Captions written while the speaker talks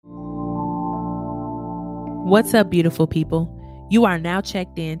What's up, beautiful people? You are now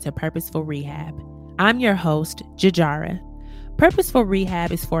checked in to Purposeful Rehab. I'm your host, Jajara. Purposeful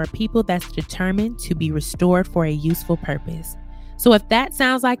Rehab is for people that's determined to be restored for a useful purpose. So if that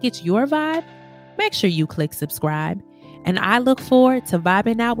sounds like it's your vibe, make sure you click subscribe. And I look forward to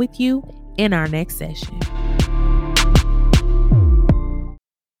vibing out with you in our next session.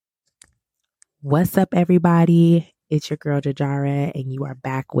 What's up, everybody? It's your girl, Jajara, and you are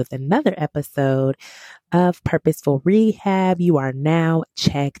back with another episode of Purposeful Rehab. You are now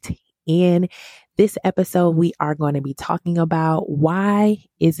checked in. This episode, we are going to be talking about why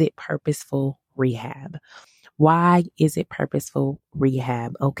is it purposeful rehab? Why is it purposeful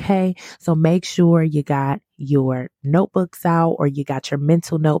rehab? Okay, so make sure you got your notebooks out or you got your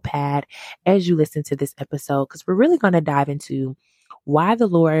mental notepad as you listen to this episode, because we're really going to dive into why the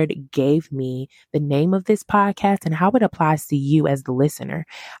Lord gave me the name of this podcast and how it applies to you as the listener.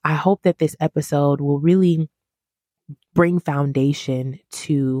 I hope that this episode will really bring foundation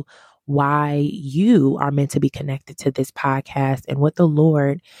to why you are meant to be connected to this podcast and what the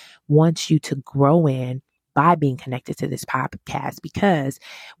Lord wants you to grow in by being connected to this podcast, because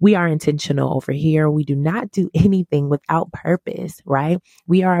we are intentional over here. We do not do anything without purpose, right?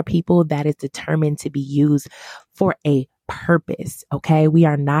 We are a people that is determined to be used for a purpose. Okay. We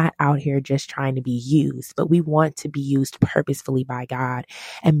are not out here just trying to be used, but we want to be used purposefully by God,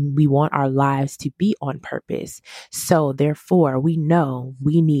 and we want our lives to be on purpose. So therefore, we know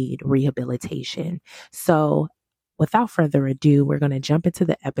we need rehabilitation. So without further ado, we're going to jump into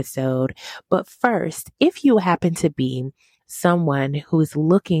the episode. But first, if you happen to be someone who is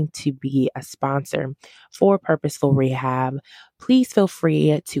looking to be a sponsor for Purposeful Rehab, please feel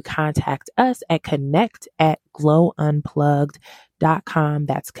free to contact us at connect@glowunplugged.com.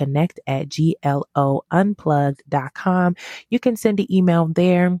 That's connect@GLOunplugged.com. You can send an email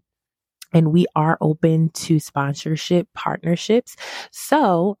there. And we are open to sponsorship partnerships.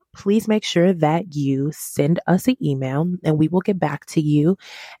 So please make sure that you send us an email and we will get back to you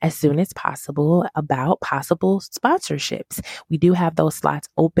as soon as possible about possible sponsorships. We do have those slots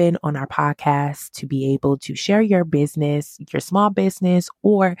open on our podcast to be able to share your business, your small business,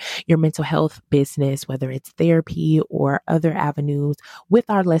 or your mental health business, whether it's therapy or other avenues, with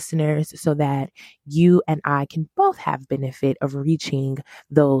our listeners, so that you and I can both have benefit of reaching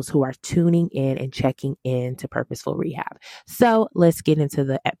those who are tuning in and checking in to Purposeful Rehab. So let's get into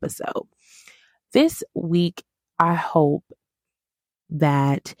the episode. This week, I hope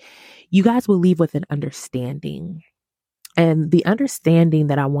that you guys will leave with an understanding. And the understanding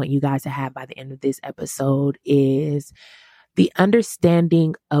that I want you guys to have by the end of this episode is the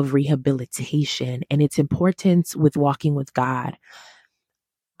understanding of rehabilitation and its importance with walking with God.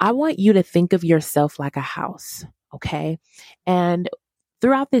 I want you to think of yourself like a house, okay? And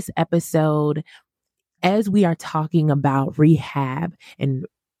throughout this episode, as we are talking about rehab and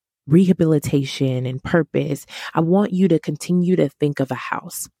rehabilitation and purpose, I want you to continue to think of a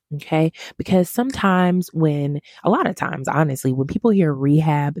house, okay? Because a lot of times, honestly, when people hear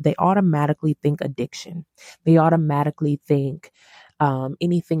rehab, they automatically think addiction. They automatically think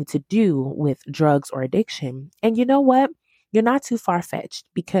anything to do with drugs or addiction. And you know what? You're not too far-fetched,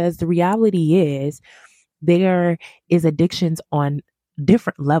 because the reality is there is addictions on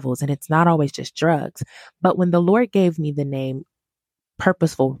different levels, and it's not always just drugs. But when the Lord gave me the name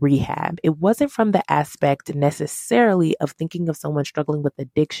Purposeful Rehab, it wasn't from the aspect necessarily of thinking of someone struggling with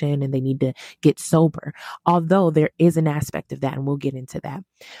addiction and they need to get sober, although there is an aspect of that, and we'll get into that.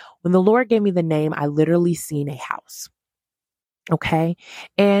 When the Lord gave me the name, I literally seen a house. Okay.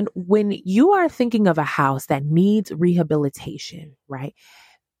 And when you are thinking of a house that needs rehabilitation, right?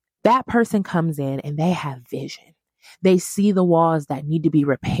 That person comes in and they have vision. They see the walls that need to be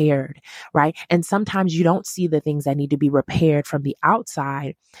repaired, right? And sometimes you don't see the things that need to be repaired from the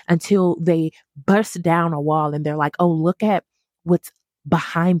outside until they burst down a wall and they're like, oh, look at what's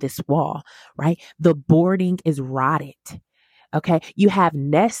behind this wall, right? The boarding is rotted. Okay. You have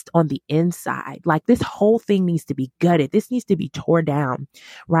nest on the inside. Like, this whole thing needs to be gutted. This needs to be tore down,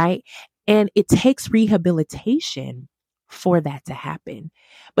 right? And it takes rehabilitation for that to happen.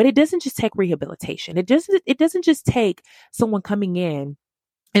 But it doesn't just take rehabilitation. It doesn't just take someone coming in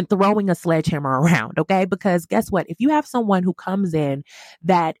and throwing a sledgehammer around, okay? Because guess what? If you have someone who comes in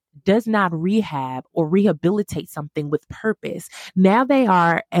that does not rehab or rehabilitate something with purpose, now they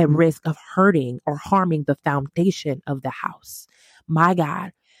are at risk of hurting or harming the foundation of the house. My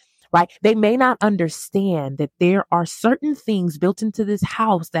God. Right? They may not understand that there are certain things built into this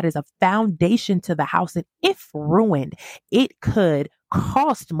house that is a foundation to the house. And if ruined, it could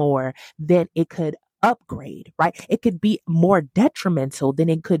cost more than it could upgrade, right? It could be more detrimental than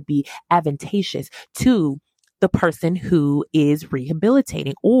it could be advantageous to the person who is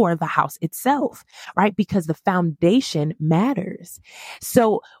rehabilitating or the house itself, right? Because the foundation matters.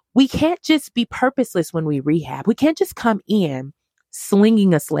 So we can't just be purposeless when we rehab. We can't just come in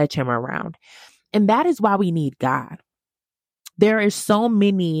slinging a sledgehammer around. And that is why we need God. There are so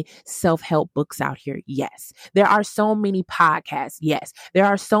many self-help books out here. Yes. There are so many podcasts. Yes. There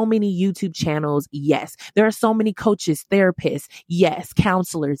are so many YouTube channels. Yes. There are so many coaches, therapists. Yes.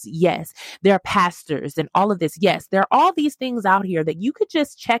 Counselors. Yes. There are pastors and all of this. Yes. There are all these things out here that you could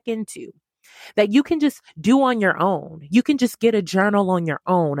just check into, that you can just do on your own. You can just get a journal on your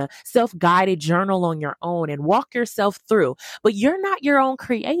own, a self-guided journal on your own and walk yourself through. But you're not your own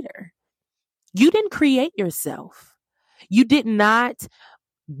creator. You didn't create yourself. You did not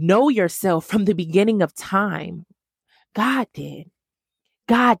know yourself from the beginning of time. God did.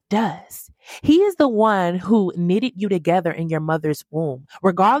 God does. He is the one who knitted you together in your mother's womb.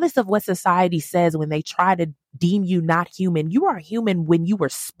 Regardless of what society says when they try to deem you not human, you are human when you were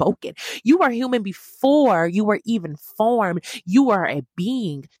spoken. You are human before you were even formed. You are a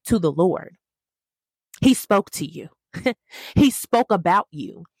being to the Lord. He spoke to you. He spoke about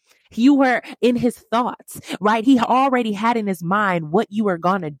you. You were in his thoughts, right? He already had in his mind what you were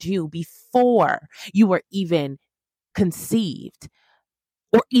going to do before you were even conceived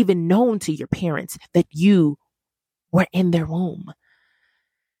or even known to your parents that you were in their womb.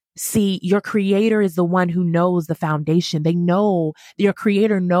 See, your creator is the one who knows the foundation. Your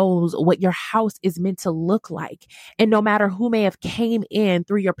creator knows what your house is meant to look like. And no matter who may have came in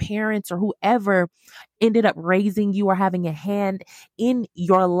through your parents or whoever ended up raising you or having a hand in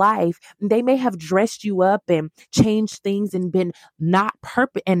your life, they may have dressed you up and changed things and not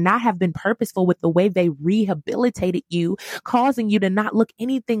have been purposeful with the way they rehabilitated you, causing you to not look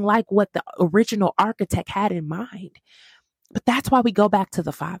anything like what the original architect had in mind. But that's why we go back to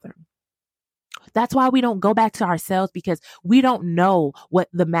the Father. That's why we don't go back to ourselves, because we don't know what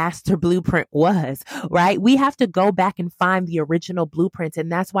the master blueprint was, right? We have to go back and find the original blueprint.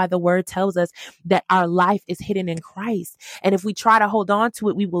 And that's why the word tells us that our life is hidden in Christ. And if we try to hold on to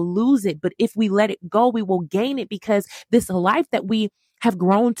it, we will lose it. But if we let it go, we will gain it, because this life that we have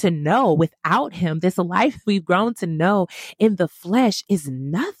grown to know without him, this life we've grown to know in the flesh, is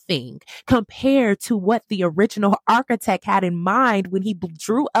nothing compared to what the original architect had in mind when he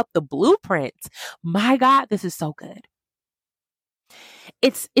drew up the blueprint. My God, this is so good.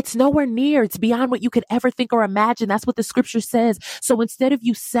 It's nowhere near. It's beyond what you could ever think or imagine. That's what the scripture says. So instead of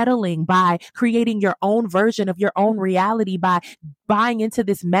you settling by creating your own version of your own reality, by buying into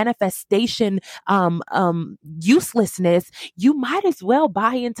this manifestation, uselessness, you might as well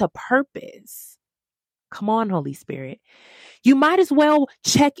buy into purpose. Come on, Holy Spirit. You might as well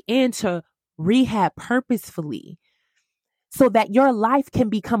check into rehab purposefully, so that your life can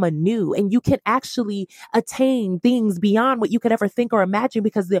become anew and you can actually attain things beyond what you could ever think or imagine,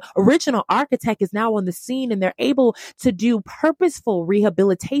 because the original architect is now on the scene and they're able to do purposeful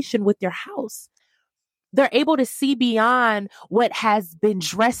rehabilitation with your house. They're able to see beyond what has been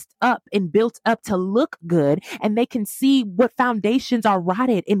dressed up and built up to look good, and they can see what foundations are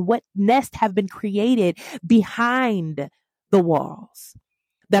rotted and what nests have been created behind the walls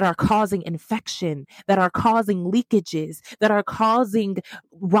that are causing infection, that are causing leakages, that are causing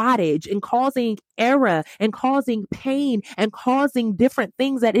rottage and causing error and causing pain and causing different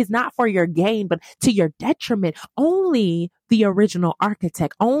things that is not for your gain, but to your detriment. Only the original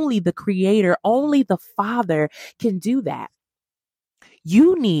architect, only the creator, only the Father can do that.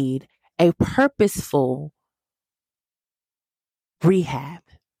 You need a purposeful rehab.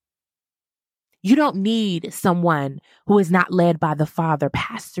 You don't need someone who is not led by the Father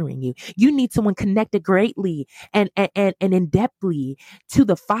pastoring you. You need someone connected greatly and in depthly to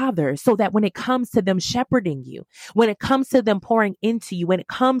the Father, so that when it comes to them shepherding you, when it comes to them pouring into you, when it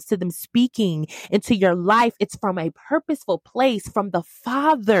comes to them speaking into your life, it's from a purposeful place from the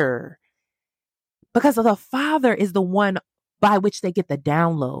Father. Because the Father is the one by which they get the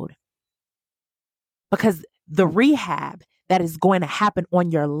download. Because the rehab that is going to happen on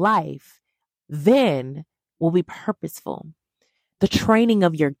your life then will be purposeful. The training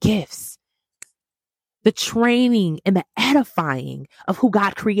of your gifts, the training and the edifying of who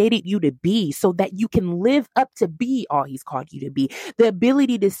God created you to be, so that you can live up to be all he's called you to be. The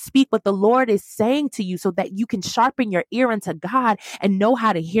ability to speak what the Lord is saying to you, so that you can sharpen your ear unto God and know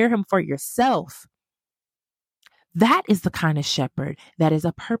how to hear him for yourself. That is the kind of shepherd that is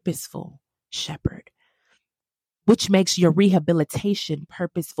a purposeful shepherd. which makes your rehabilitation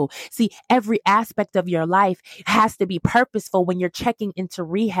purposeful. See, every aspect of your life has to be purposeful when you're checking into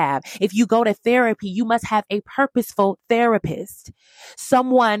rehab. If you go to therapy, you must have a purposeful therapist,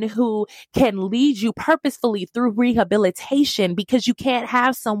 someone who can lead you purposefully through rehabilitation, because you can't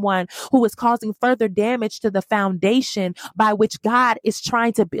have someone who is causing further damage to the foundation by which God is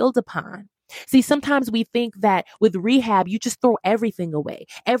trying to build upon. See, sometimes we think that with rehab, you just throw everything away.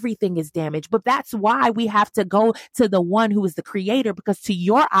 Everything is damaged. But that's why we have to go to the one who is the creator, because to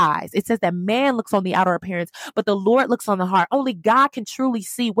your eyes, it says that man looks on the outer appearance, but the Lord looks on the heart. Only God can truly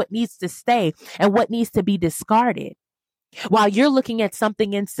see what needs to stay and what needs to be discarded. While you're looking at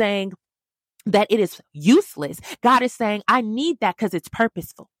something and saying that it is useless, God is saying, I need that because it's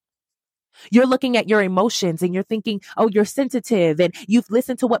purposeful. You're looking at your emotions and you're thinking, oh, you're sensitive, and you've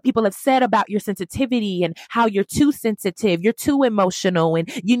listened to what people have said about your sensitivity and how you're too sensitive, you're too emotional, and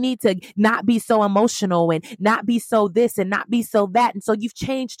you need to not be so emotional and not be so this and not be so that. And so you've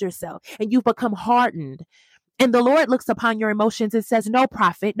changed yourself and you've become hardened. And the Lord looks upon your emotions and says, no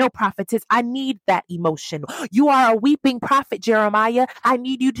prophet, no prophetess, I need that emotion. You are a weeping prophet, Jeremiah. I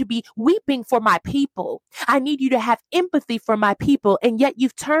need you to be weeping for my people. I need you to have empathy for my people. And yet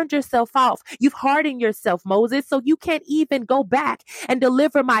you've turned yourself off. You've hardened yourself, Moses, so you can't even go back and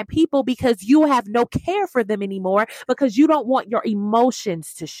deliver my people because you have no care for them anymore, because you don't want your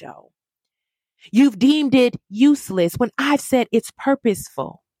emotions to show. You've deemed it useless when I've said it's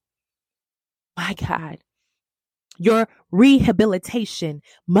purposeful. My God. Your rehabilitation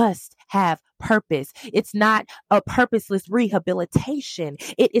must have purpose. It's not a purposeless rehabilitation.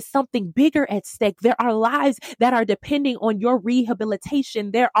 It is something bigger at stake. There are lives that are depending on your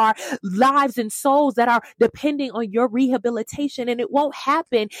rehabilitation. There are lives and souls that are depending on your rehabilitation. And it won't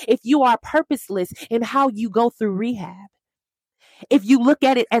happen if you are purposeless in how you go through rehab. If you look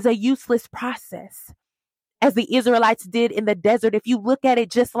at it as a useless process, as the Israelites did in the desert, if you look at it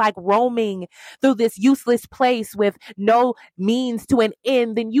just like roaming through this useless place with no means to an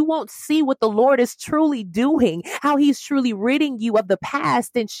end, then you won't see what the Lord is truly doing, how he's truly ridding you of the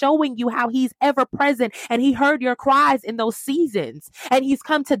past and showing you how he's ever present. And he heard your cries in those seasons, and he's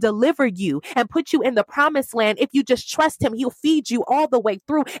come to deliver you and put you in the promised land. If you just trust him, he'll feed you all the way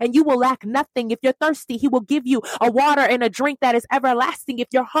through and you will lack nothing. If you're thirsty, he will give you a water and a drink that is everlasting. If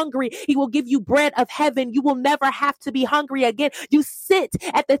you're hungry, he will give you bread of heaven. You will never have to be hungry again. You sit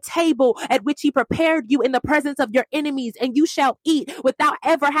at the table at which he prepared you in the presence of your enemies, and you shall eat without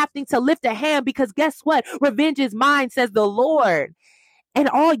ever having to lift a hand, because guess what? Revenge is mine, says the Lord. And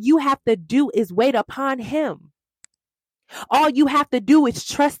all you have to do is wait upon him. All you have to do is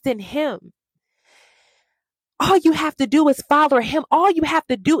trust in him. All you have to do is follow him. All you have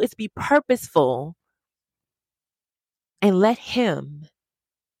to do is be purposeful and let him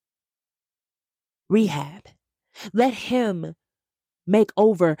rehab. Let him make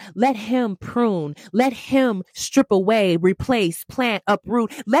over. Let him prune. Let him strip away, replace, plant,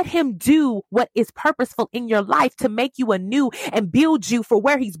 uproot. Let him do what is purposeful in your life to make you anew and build you for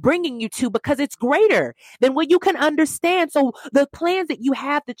where he's bringing you to, because it's greater than what you can understand. So the plans that you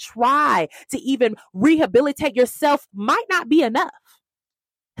have to try to even rehabilitate yourself might not be enough.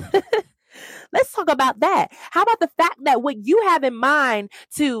 Let's talk about that. How about the fact that what you have in mind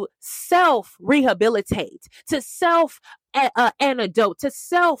to self-rehabilitate, to self-antidote, to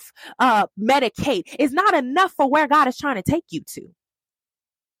self-medicate is not enough for where God is trying to take you to?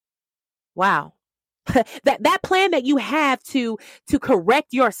 Wow. that plan that you have to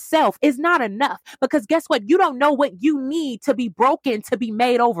correct yourself is not enough, because guess what? You don't know what you need to be broken to be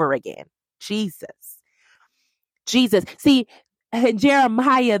made over again. Jesus. See, in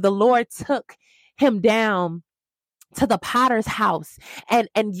Jeremiah, the Lord took him down to the potter's house and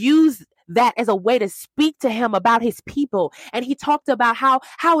used that as a way to speak to him about his people. And he talked about how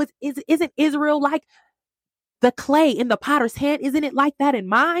isn't Israel like the clay in the potter's hand? Isn't it like that in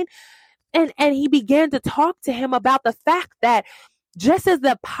mine? And he began to talk to him about the fact that just as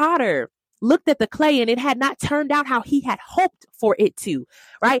the potter looked at the clay and it had not turned out how he had hoped for it to,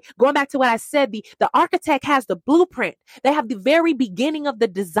 right? Going back to what I said, the architect has the blueprint. They have the very beginning of the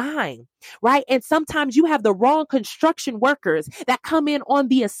design, right? And sometimes you have the wrong construction workers that come in on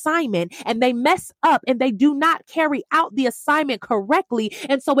the assignment and they mess up and they do not carry out the assignment correctly.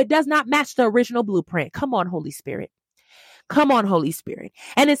 And so it does not match the original blueprint. Come on, Holy Spirit. Come on, Holy Spirit.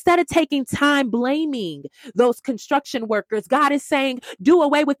 And instead of taking time blaming those construction workers, God is saying, do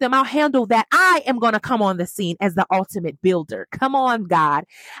away with them. I'll handle that. I am going to come on the scene as the ultimate builder. Come on, God.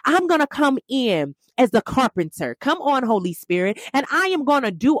 I'm going to come in as the carpenter. Come on, Holy Spirit. And I am going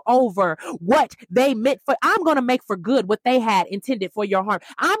to do over what they meant for. I'm going to make for good what they had intended for your harm.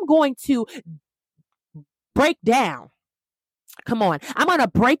 I'm going to break down. Come on. I'm going to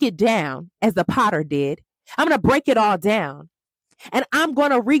break it down as the potter did. I'm going to break it all down and I'm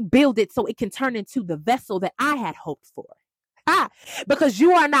going to rebuild it so it can turn into the vessel that I had hoped for. Because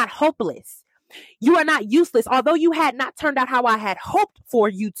you are not hopeless. You are not useless. Although you had not turned out how I had hoped for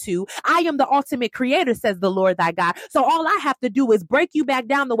you to, I am the ultimate creator, says the Lord thy God. So all I have to do is break you back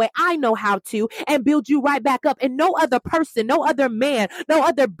down the way I know how to and build you right back up. And no other person, no other man, no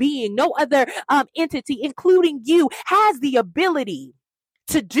other being, no other entity, including you, has the ability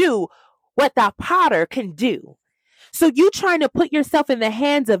to do what the potter can do. So you trying to put yourself in the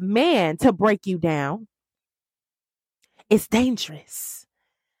hands of man to break you down, it's dangerous.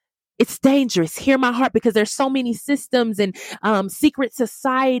 It's dangerous. Hear my heart, because there's so many systems and secret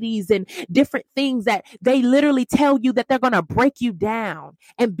societies and different things that they literally tell you that they're going to break you down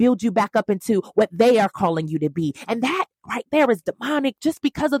and build you back up into what they are calling you to be. And that right there is demonic, just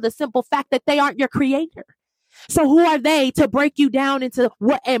because of the simple fact that they aren't your creator. So who are they to break you down into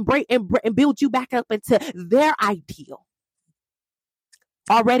what and build you back up into their ideal?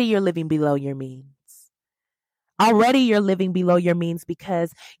 Already you're living below your means. Already you're living below your means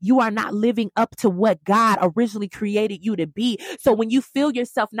because you are not living up to what God originally created you to be. So when you feel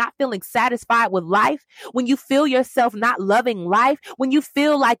yourself not feeling satisfied with life, when you feel yourself not loving life, when you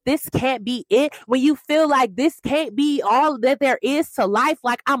feel like this can't be it, when you feel like this can't be all that there is to life,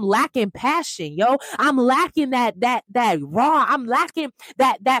 like I'm lacking passion, I'm lacking that raw, I'm lacking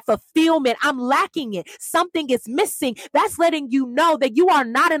that fulfillment, I'm lacking it. Something is missing. That's letting you know that you are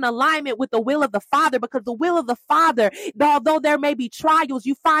not in alignment with the will of the Father, because the will of the Father, although there may be trials,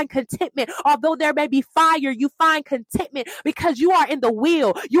 you find contentment. Although there may be fire, you find contentment because you are in the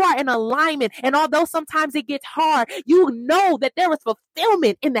will, you are in alignment. And although sometimes it gets hard, you know that there is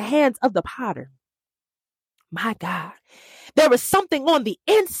fulfillment in the hands of the potter. My God, there is something on the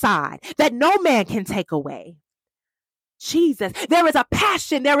inside that no man can take away. Jesus, there is a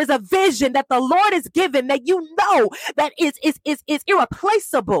passion, there is a vision that the Lord has given that you know that is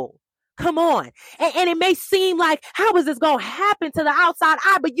irreplaceable. Come on. And it may seem like, how is this going to happen to the outside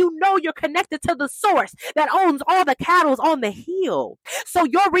eye? But you know you're connected to the source that owns all the cattle on the hill. So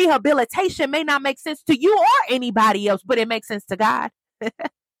your rehabilitation may not make sense to you or anybody else, but it makes sense to God.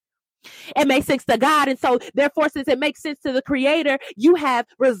 It makes sense to God. And so therefore, since it makes sense to the creator, you have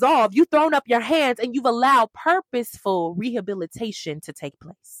resolved, you've thrown up your hands and you've allowed purposeful rehabilitation to take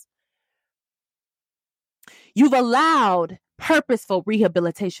place. You've allowed purposeful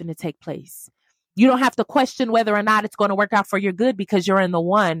rehabilitation to take place. You don't have to question whether or not it's going to work out for your good, because you're in the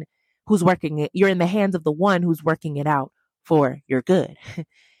one who's working it. You're in the hands of the one who's working it out for your good.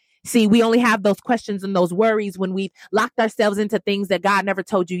 See, we only have those questions and those worries when we've locked ourselves into things that God never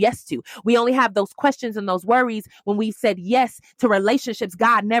told you yes to. We only have those questions and those worries when we said yes to relationships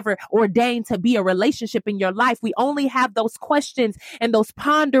God never ordained to be a relationship in your life. We only have those questions and those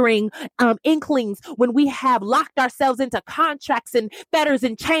pondering inklings when we have locked ourselves into contracts and fetters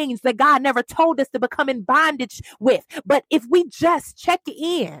and chains that God never told us to become in bondage with. But if we just check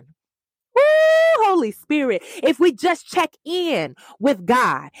in, Holy Spirit, if we just check in with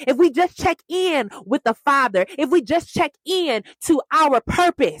God, if we just check in with the Father, if we just check in to our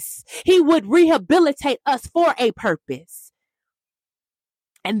purpose, He would rehabilitate us for a purpose.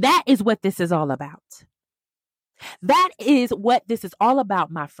 And that is what this is all about. That is what this is all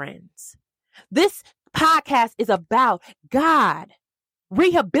about, my friends. This podcast is about God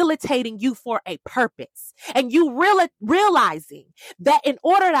rehabilitating you for a purpose, and you realizing that in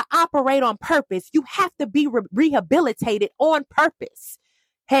order to operate on purpose, you have to be rehabilitated on purpose.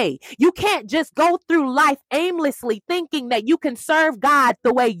 Hey, you can't just go through life aimlessly thinking that you can serve God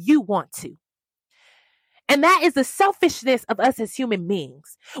the way you want to. And that is the selfishness of us as human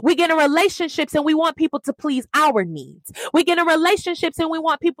beings. We get in relationships and we want people to please our needs. We get in relationships and we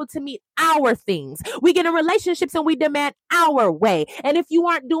want people to meet our things. We get in relationships and we demand our way. And if you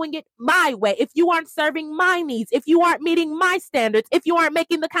aren't doing it my way, if you aren't serving my needs, if you aren't meeting my standards, if you aren't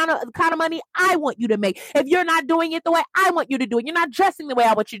making the kind of money I want you to make, if you're not doing it the way I want you to do it, you're not dressing the way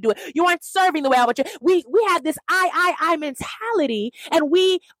I want you to do it, you aren't serving the way I want you. We have this I mentality, and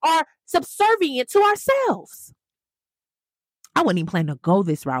we are subservient to ourselves. I wouldn't even plan to go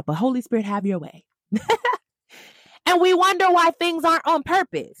this route, but Holy Spirit, have your way. And we wonder why things aren't on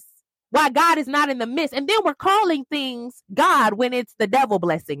purpose, why God is not in the midst. And then we're calling things God when it's the devil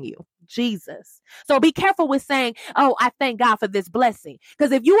blessing you. Jesus. So be careful with saying, oh, I thank God for this blessing.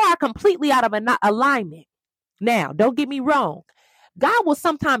 Because if you are completely out of alignment, now, don't get me wrong, God will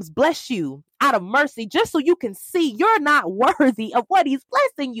sometimes bless you out of mercy just so you can see you're not worthy of what He's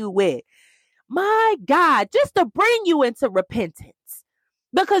blessing you with. My God, just to bring you into repentance.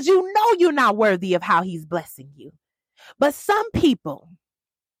 because you know you're not worthy of how he's blessing you. But some people,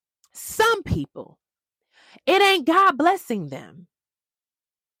 it ain't God blessing them.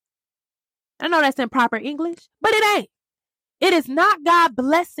 I know that's improper English, but it ain't. It is not God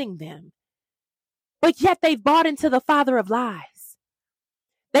blessing them. But yet they've bought into the father of lies.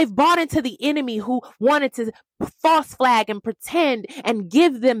 They've bought into the enemy who wanted to false flag and pretend and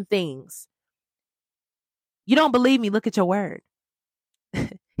give them things. You don't believe me? Look at your word.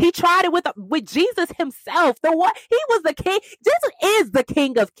 He tried it with Jesus himself. He was the king. Jesus is the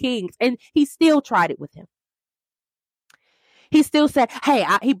King of Kings, and he still tried it with him. He still said, hey,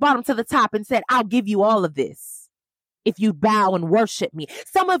 he brought him to the top and said, I'll give you all of this if you bow and worship me.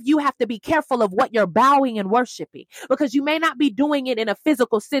 Some of you have to be careful of what you're bowing and worshiping, because you may not be doing it in a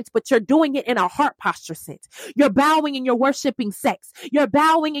physical sense, but you're doing it in a heart posture sense. You're bowing and you're worshiping sex. You're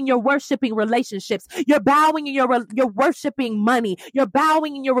bowing and you're worshiping relationships. You're bowing and you're worshiping money. You're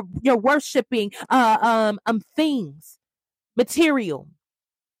bowing and you're worshiping things, material.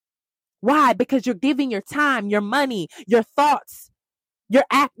 Why? Because you're giving your time, your money, your thoughts, your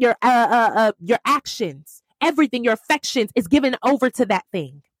actions. Everything, your affections is given over to that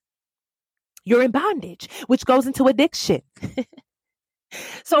thing. You're in bondage, which goes into addiction.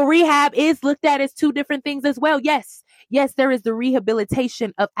 So rehab is looked at as two different things as well. Yes, there is the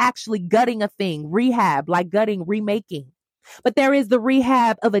rehabilitation of actually gutting a thing, rehab, like gutting, remaking. But there is the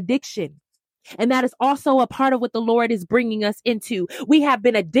rehab of addiction. And that is also a part of what the Lord is bringing us into. We have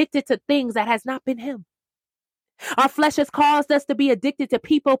been addicted to things that has not been him. Our flesh has caused us to be addicted to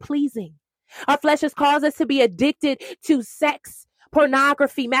people pleasing. Our flesh has caused us to be addicted to sex,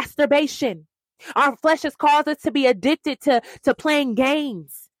 pornography, masturbation. Our flesh has caused us to be addicted to playing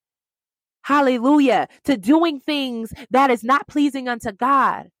games. Hallelujah. To doing things that is not pleasing unto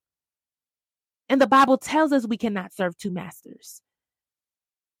God. And the Bible tells us we cannot serve two masters.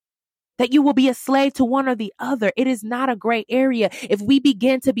 That you will be a slave to one or the other. It is not a gray area. If we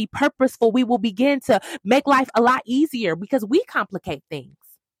begin to be purposeful, we will begin to make life a lot easier, because we complicate things.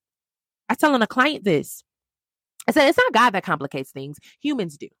 I was telling a client this. I said, it's not God that complicates things.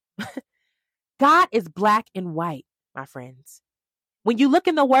 Humans do. God is black and white, my friends. When you look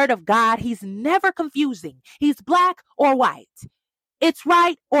in the word of God, he's never confusing. He's black or white. It's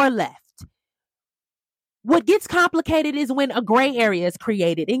right or left. What gets complicated is when a gray area is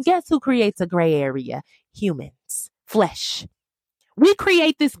created. And guess who creates a gray area? Humans, flesh. We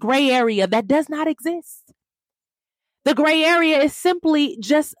create this gray area that does not exist. The gray area is simply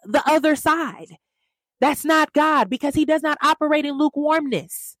just the other side. That's not God, because he does not operate in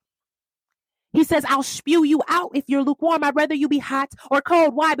lukewarmness. He says, I'll spew you out if you're lukewarm. I'd rather you be hot or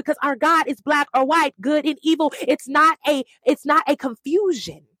cold. Why? Because our God is black or white, good and evil. It's not a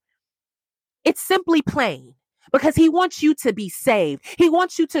confusion. It's simply plain. Because he wants you to be saved. He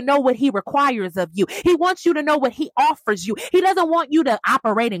wants you to know what he requires of you. He wants you to know what he offers you. He doesn't want you to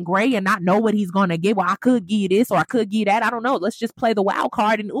operate in gray and not know what he's going to give. Well, I could give you this or I could give you that. I don't know. Let's just play the wild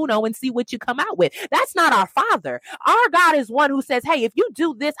card in Uno and see what you come out with. That's not our Father. Our God is one who says, hey, if you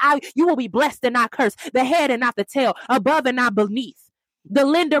do this, you will be blessed and not cursed, the head and not the tail, above and not beneath, the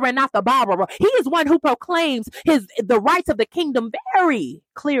lender and not the borrower. He is one who proclaims the rights of the kingdom very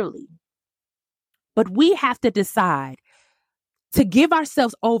clearly. But we have to decide to give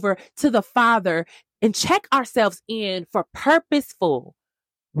ourselves over to the Father and check ourselves in for purposeful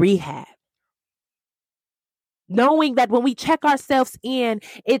rehab. Knowing that when we check ourselves in,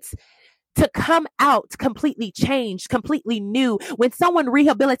 it's to come out completely changed, completely new. When someone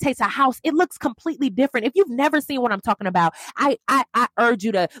rehabilitates a house, it looks completely different. If you've never seen what I'm talking about, I urge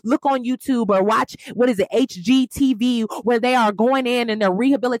you to look on YouTube or watch, HGTV, where they are going in and they're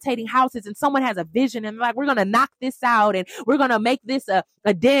rehabilitating houses, and someone has a vision and like, we're going to knock this out and we're going to make this a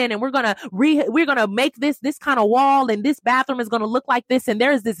den, and we're going to make this kind of wall, and this bathroom is going to look like this. And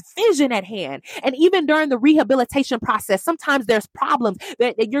there is this vision at hand. And even during the rehabilitation process, sometimes there's problems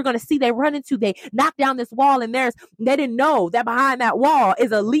that you're going to see they run into. They knock down this wall, and they didn't know that behind that wall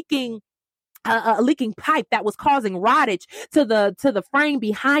is a leaking pipe that was causing rottage to the frame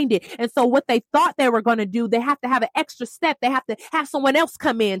behind it. And so what they thought they were going to do, they have to have an extra step. They have to have someone else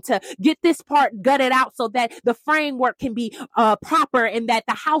come in to get this part gutted out so that the framework can be proper and that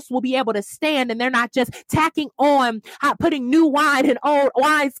the house will be able to stand. And they're not just tacking on, putting new wine in old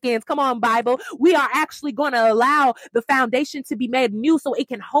wineskins. Come on, Bible. We are actually going to allow the foundation to be made new so it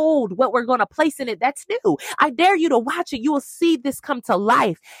can hold what we're going to place in it that's new. I dare you to watch it. You will see this come to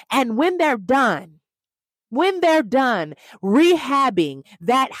life. And when they're done rehabbing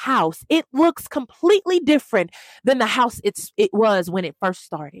that house, it looks completely different than the house it was when it first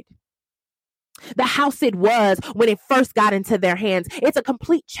started. the house it was when it first got into their hands. It's a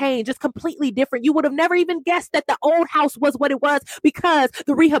complete change. It's completely different. You would have never even guessed that the old house was what it was because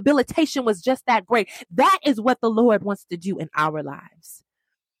the rehabilitation was just that great. That is what the Lord wants to do in our lives.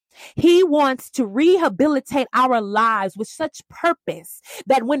 He wants to rehabilitate our lives with such purpose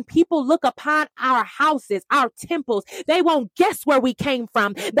that when people look upon our houses, our temples, they won't guess where we came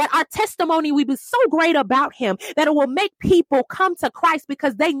from, that our testimony will be so great about him that it will make people come to Christ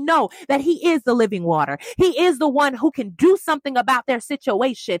because they know that he is the living water. He is the one who can do something about their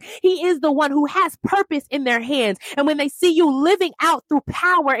situation. He is the one who has purpose in their hands. And when they see you living out through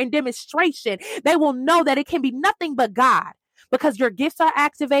power and demonstration, they will know that it can be nothing but God. Because your gifts are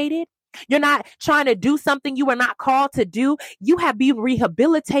activated. You're not trying to do something you were not called to do. You have been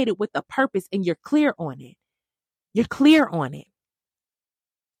rehabilitated with a purpose and you're clear on it. You're clear on it.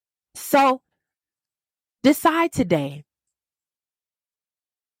 So decide today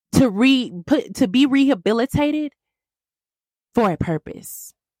to be rehabilitated for a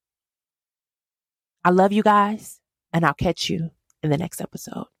purpose. I love you guys, and I'll catch you in the next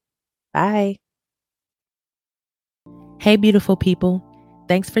episode. Bye. Hey, beautiful people.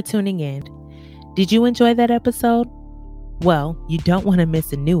 Thanks for tuning in. Did you enjoy that episode? Well, you don't want to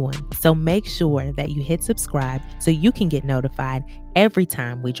miss a new one, so make sure that you hit subscribe so you can get notified every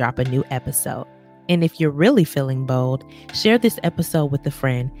time we drop a new episode. And if you're really feeling bold, share this episode with a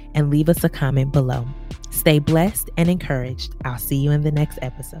friend and leave us a comment below. Stay blessed and encouraged. I'll see you in the next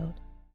episode.